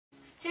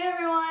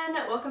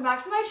welcome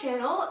back to my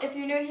channel. If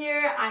you're new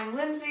here, I'm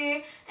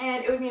Lindsay,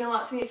 and it would mean a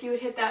lot to me if you would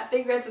hit that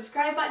big red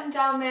subscribe button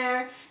down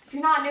there. If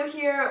you're not new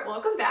here,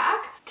 welcome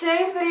back.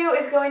 Today's video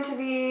is going to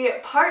be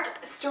part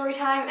story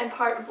time and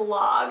part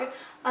vlog.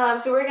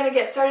 So we're going to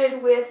get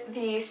started with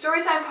the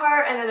story time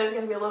part, and then there's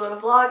going to be a little bit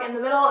of vlog in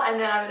the middle, and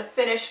then I'm going to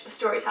finish the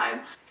story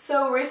time.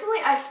 So recently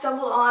I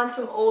stumbled on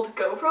some old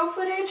GoPro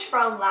footage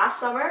from last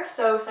summer,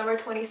 so summer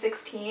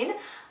 2016.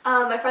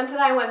 My friends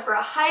and I went for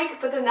a hike,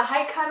 but then the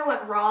hike kind of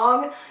went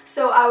wrong,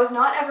 so I was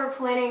not ever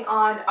planning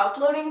on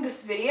uploading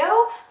this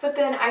video, but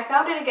then I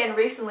found it again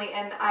recently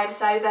and I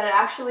decided that it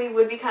actually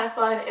would be kind of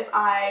fun if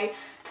I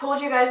told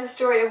you guys the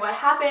story of what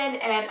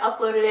happened and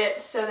uploaded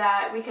it so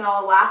that we can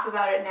all laugh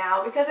about it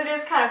now, because it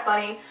is kind of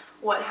funny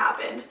what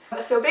happened.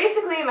 So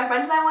basically, my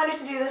friends and I wanted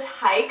to do this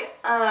hike.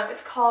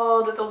 It's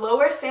called the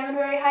Lower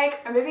Salmonberry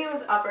Hike, or maybe it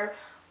was Upper.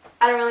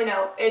 I don't really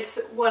know. It's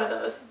one of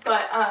those,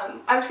 but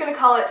I'm just going to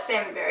call it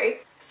Salmonberry.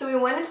 So we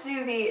wanted to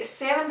do the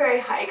Salmonberry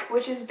hike,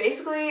 which is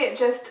basically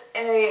just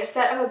a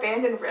set of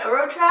abandoned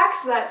railroad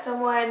tracks that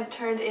someone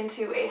turned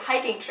into a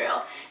hiking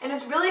trail. And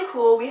it's really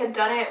cool. We had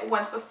done it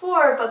once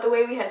before, but the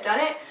way we had done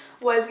it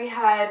was we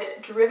had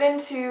driven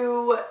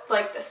to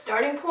like the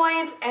starting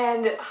point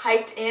and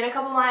hiked in a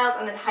couple miles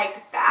and then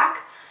hiked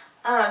back.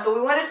 But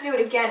we wanted to do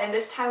it again, and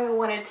this time we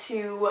wanted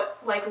to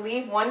like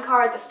leave one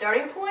car at the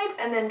starting point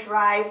and then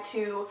drive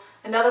to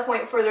another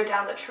point further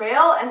down the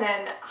trail and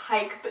then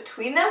hike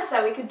between them so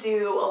that we could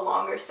do a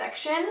longer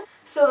section.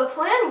 So the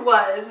plan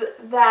was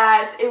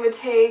that it would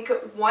take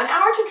 1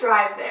 hour to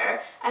drive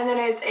there, and then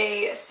it's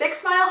a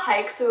 6-mile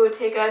hike, so it would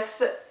take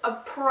us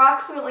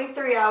approximately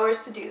 3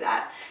 hours to do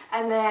that,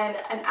 and then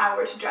an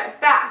hour to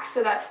drive back.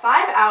 So that's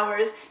 5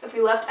 hours. If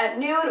we left at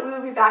noon, we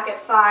would be back at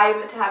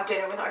 5 to have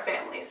dinner with our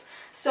families.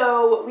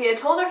 So we had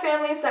told our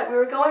families that we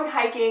were going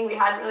hiking. We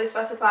hadn't really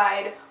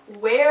specified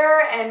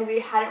where, and we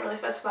hadn't really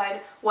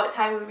specified what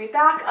time we would be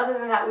back, other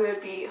than that we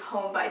would be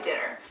home by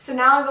dinner. So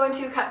now I'm going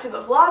to cut to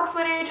the vlog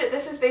footage.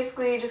 This is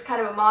basically just kind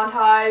of a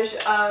montage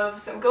of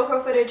some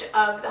GoPro footage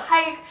of the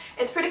hike.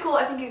 It's pretty cool.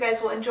 I think you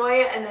guys will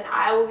enjoy it, and then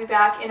I will be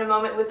back in a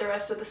moment with the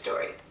rest of the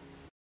story.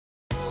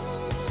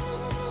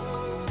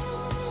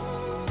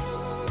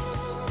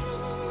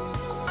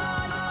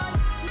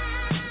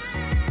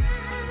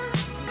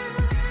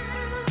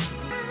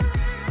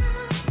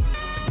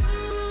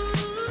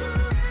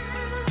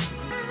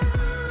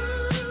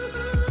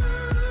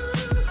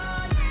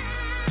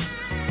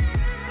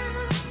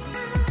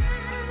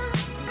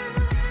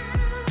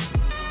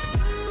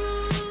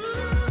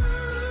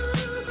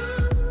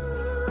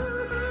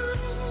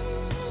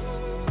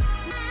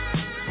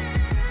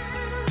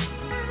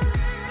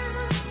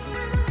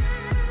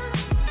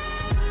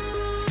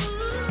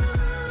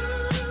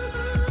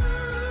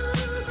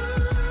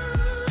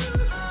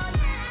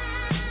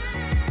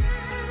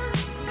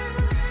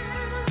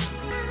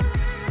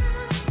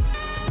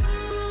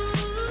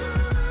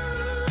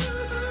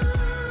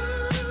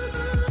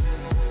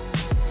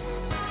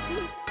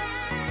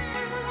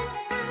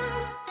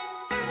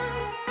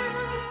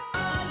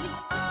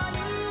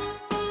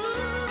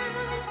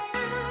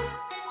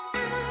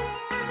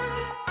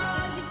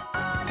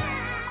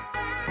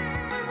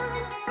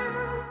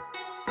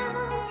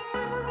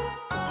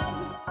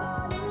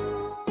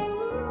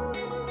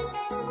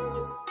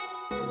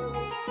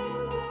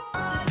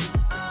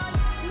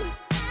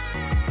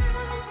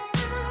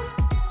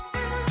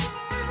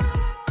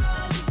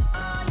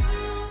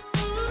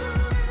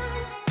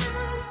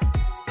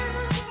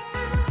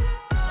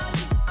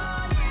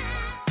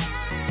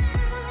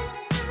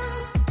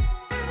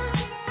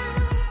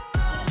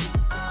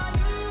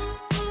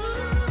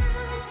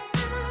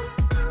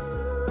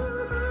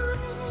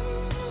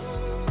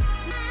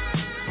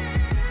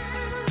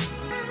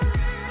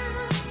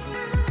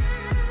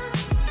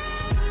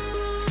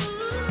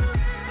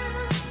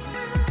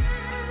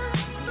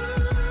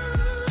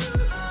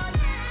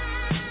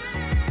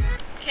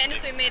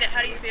 We made it.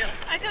 How do you feel?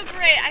 I feel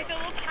great. I feel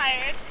a little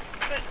tired,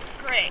 but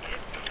great.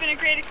 It's been a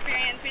great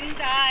experience. We didn't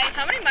die.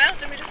 How many miles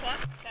did we just walk?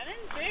 7,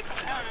 6? I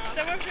don't know.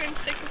 Somewhere between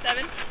 6 and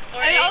 7.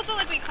 Or and 8. also,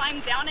 like, we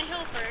climbed down a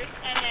hill first,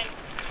 and then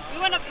we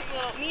went up this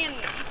little, me and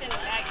Ethan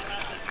and Maggie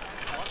went up this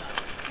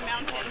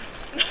mountain.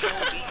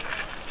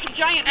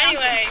 Giant mountain.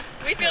 Anyway,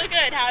 we feel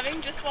good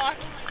having just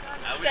walked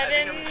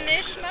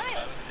 7-ish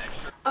miles.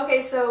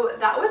 Okay, so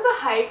that was the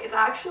hike. It's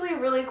actually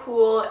really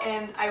cool,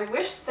 and I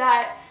wish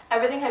that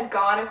everything had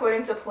gone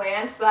according to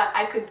plan so that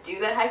I could do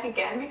that hike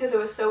again, because it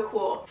was so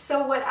cool.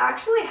 So what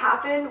actually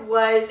happened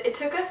was it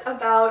took us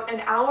about an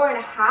hour and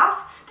a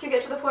half to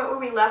get to the point where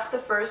we left the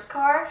first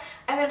car,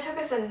 and then it took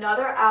us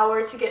another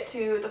hour to get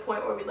to the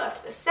point where we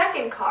left the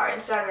second car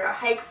and started our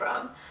hike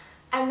from.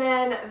 And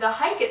then the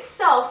hike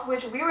itself,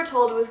 which we were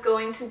told was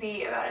going to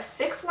be about a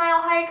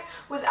 6-mile hike,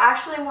 was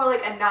actually more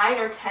like a 9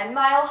 or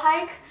 10-mile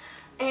hike.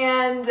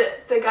 And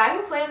the guy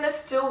who planned this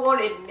still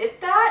won't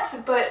admit that,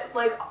 but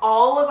like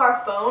all of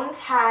our phones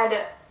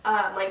had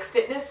like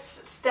fitness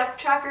step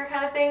tracker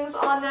kind of things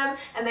on them,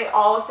 and they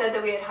all said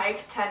that we had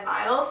hiked 10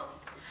 miles.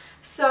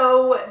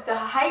 So the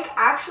hike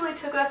actually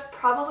took us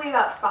probably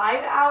about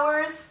 5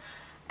 hours,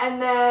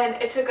 and then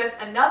it took us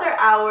another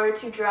hour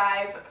to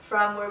drive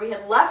from where we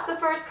had left the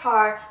first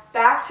car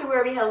back to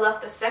where we had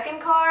left the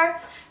second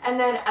car, and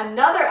then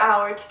another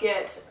hour to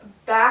get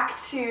back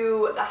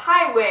to the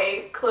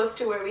highway close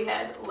to where we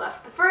had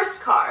left the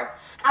first car.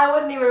 I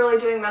wasn't even really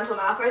doing mental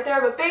math right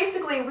there, but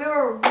basically we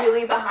were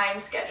really behind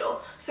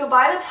schedule. So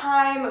by the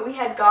time we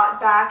had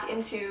got back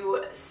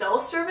into cell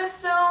service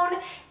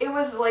zone, it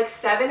was like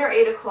 7 or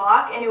 8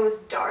 o'clock and it was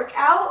dark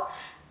out.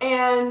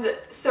 And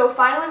so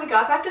finally we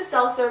got back to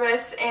cell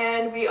service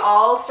and we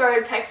all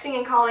started texting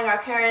and calling our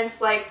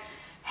parents like,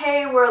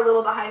 hey, we're a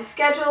little behind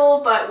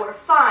schedule, but we're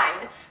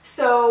fine.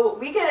 So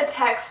we get a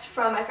text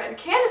from my friend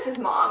Candace's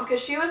mom,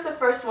 because she was the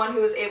first one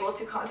who was able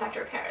to contact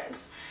her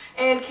parents.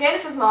 And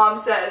Candace's mom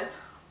says,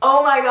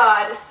 oh my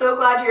god, so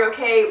glad you're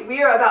okay,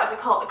 we are about to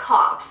call the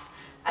cops.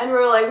 And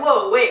we're like,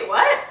 whoa, wait,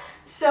 what?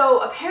 So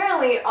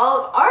apparently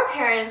all of our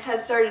parents had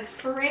started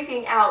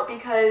freaking out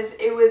because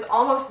it was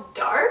almost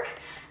dark,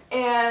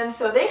 and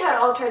so they had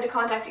all tried to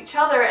contact each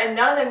other and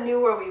none of them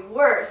knew where we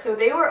were, so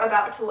they were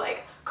about to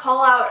like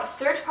call out a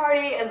search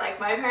party, and like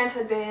my parents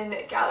had been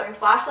gathering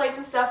flashlights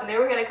and stuff and they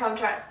were gonna come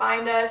try to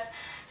find us.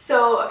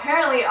 So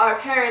apparently our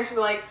parents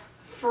were like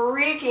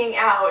freaking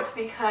out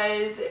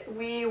because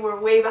we were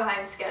way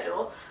behind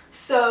schedule.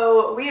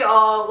 So we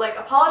all like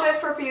apologize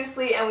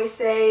profusely and we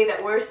say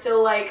that we're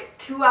still like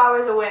 2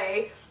 hours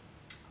away.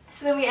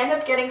 So then we end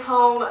up getting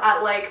home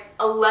at like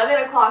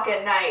 11 o'clock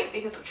at night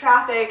because of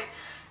traffic,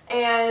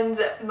 and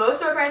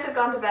most of our parents had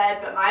gone to bed,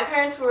 but my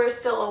parents were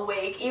still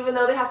awake even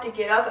though they have to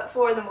get up at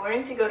 4 in the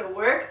morning to go to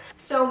work.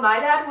 So my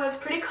dad was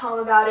pretty calm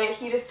about it.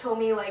 He just told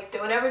me like,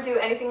 don't ever do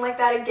anything like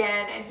that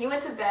again, and he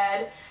went to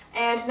bed.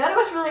 And none of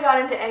us really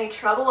got into any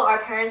trouble. Our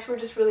parents were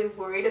just really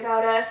worried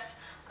about us.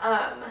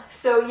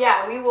 So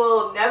yeah, we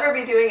will never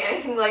be doing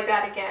anything like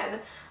that again.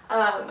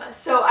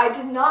 So I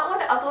did not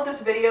want to upload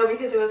this video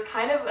because it was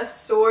kind of a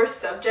sore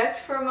subject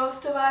for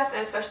most of us,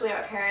 and especially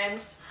our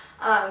parents.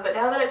 But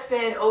now that it's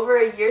been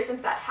over a year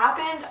since that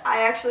happened,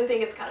 I actually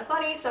think it's kind of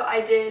funny, so I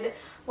did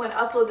want to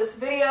upload this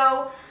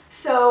video.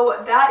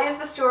 So that is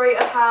the story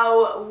of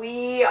how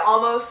we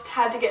almost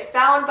had to get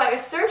found by a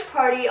search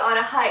party on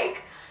a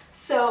hike.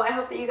 So I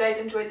hope that you guys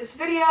enjoyed this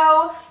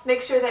video.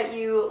 Make sure that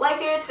you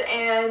like it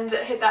and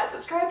hit that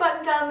subscribe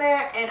button down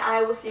there, and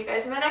I will see you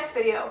guys in my next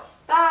video.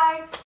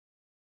 Bye!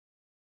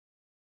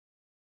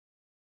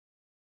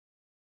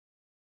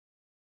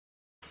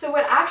 So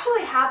what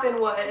actually happened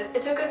was,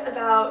 it took us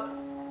about,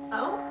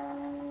 oh,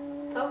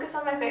 focus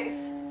on my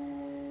face.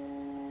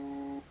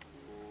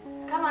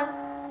 Come on.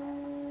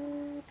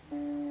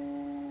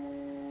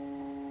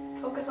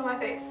 Focus on my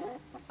face.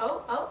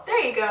 Oh,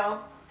 there you go.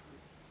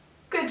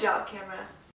 Good job, camera.